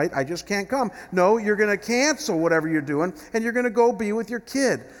order night. I just can't come. No, you're going to cancel whatever you're doing and you're going to go be with your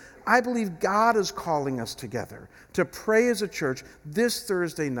kid. I believe God is calling us together to pray as a church this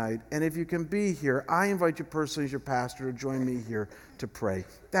Thursday night. And if you can be here, I invite you personally as your pastor to join me here to pray.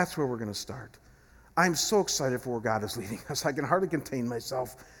 That's where we're going to start. I'm so excited for where God is leading us. I can hardly contain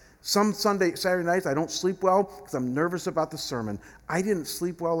myself. Some Saturday nights, I don't sleep well because I'm nervous about the sermon. I didn't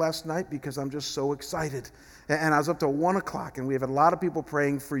sleep well last night because I'm just so excited. And I was up till 1 o'clock, and we have a lot of people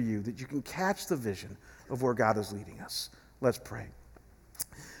praying for you that you can catch the vision of where God is leading us. Let's pray.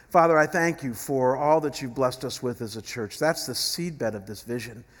 Father, I thank you for all that you've blessed us with as a church. That's the seedbed of this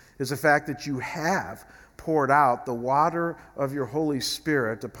vision, is the fact that you have poured out the water of your Holy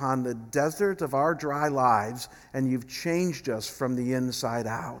Spirit upon the desert of our dry lives, and you've changed us from the inside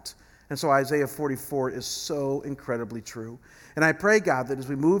out. And so Isaiah 44 is so incredibly true. And I pray, God, that as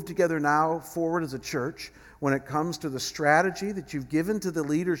we move together now forward as a church, when it comes to the strategy that you've given to the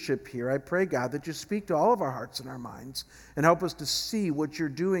leadership here, I pray, God, that you speak to all of our hearts and our minds and help us to see what you're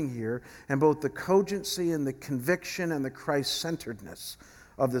doing here and both the cogency and the conviction and the Christ-centeredness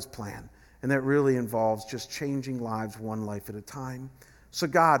of this plan. And that really involves just changing lives one life at a time. So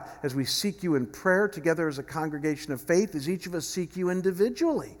God, as we seek you in prayer together as a congregation of faith, as each of us seek you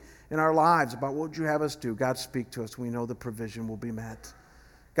individually in our lives about what you have us do, God, speak to us. We know the provision will be met.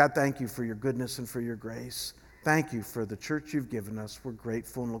 God, thank you for your goodness and for your grace. Thank you for the church you've given us. We're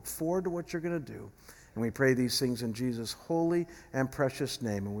grateful and look forward to what you're going to do. And we pray these things in Jesus' holy and precious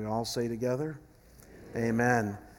name. And we all say together, amen.